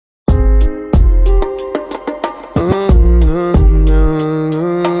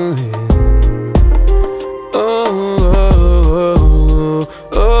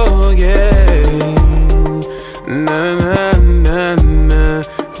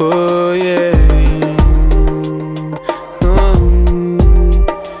Oh yeah.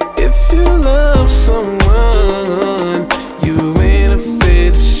 If you love someone, you ain't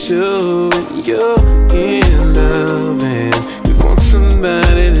afraid to show it. You're in love and you want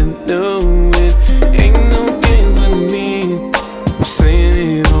somebody to know it. Ain't no games with me, I'm saying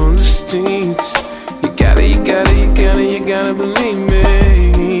it on the streets. You gotta believe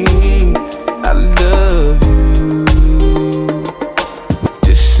me. I love you.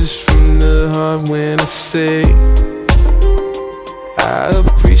 This is from the heart when I say I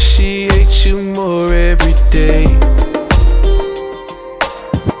appreciate you more every day.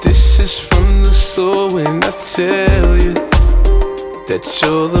 This is from the soul when I tell you that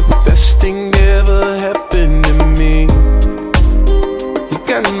you're the best thing ever happened to me. You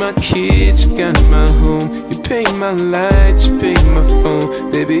got my kids, you got my home, you pay my lights, you pay my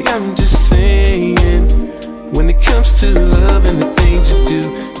phone. Baby, I'm just saying, when it comes to love and the things you do,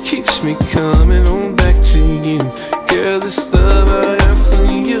 it keeps me coming on back to you. Girl, this love I have for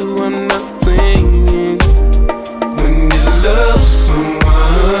you, I'm not playing. When you love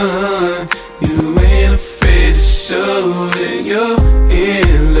someone, you ain't afraid to show that you're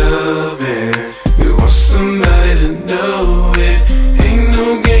in love and you want somebody to know it.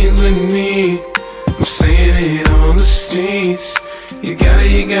 With me, I'm saying it on the streets. You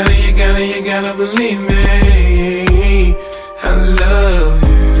gotta believe me. I love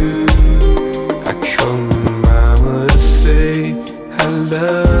you. I call my mama to say I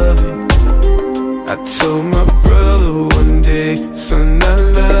love you. I told my brother one day, son, I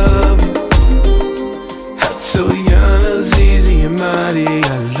love you. I told Yana, Zizi, and Marty, I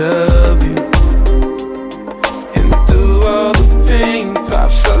love you. And through all the pain,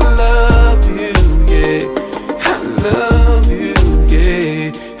 Pops, I love you, yeah. I love you,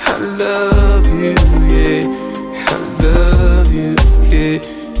 yeah. I love you, yeah. I love you, yeah.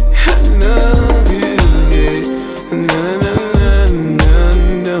 I love you, yeah. Na na na na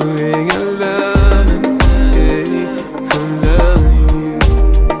na, yeah. I love you, yeah. I love you,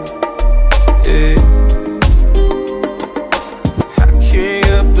 yeah. I can't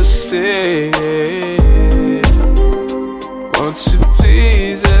help but say, won't you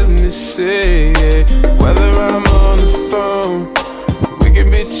please let me say